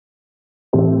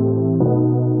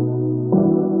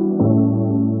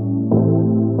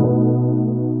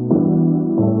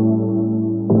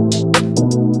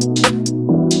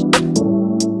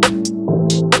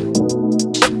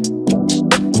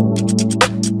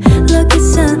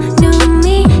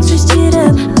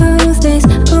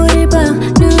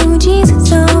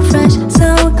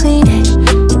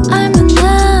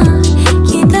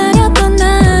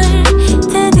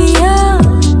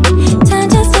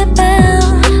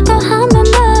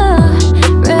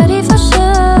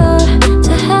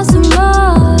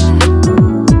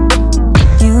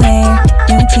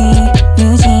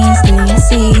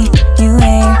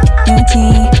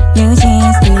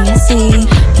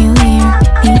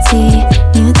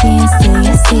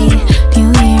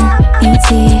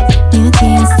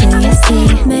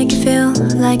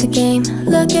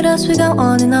at us, we go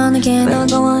on and on again. We'll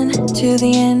go on to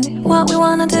the end, what we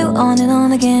wanna do on and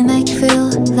on again. Make you feel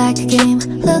like a game.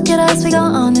 Look at us, we go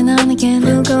on and on again.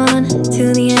 We'll go on to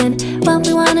the end, what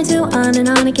we wanna do on and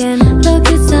on again. Look,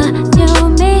 it's a new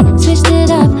me, switched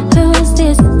it up. Who's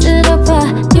this? Did up a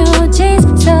new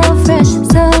jeans, so fresh,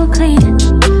 so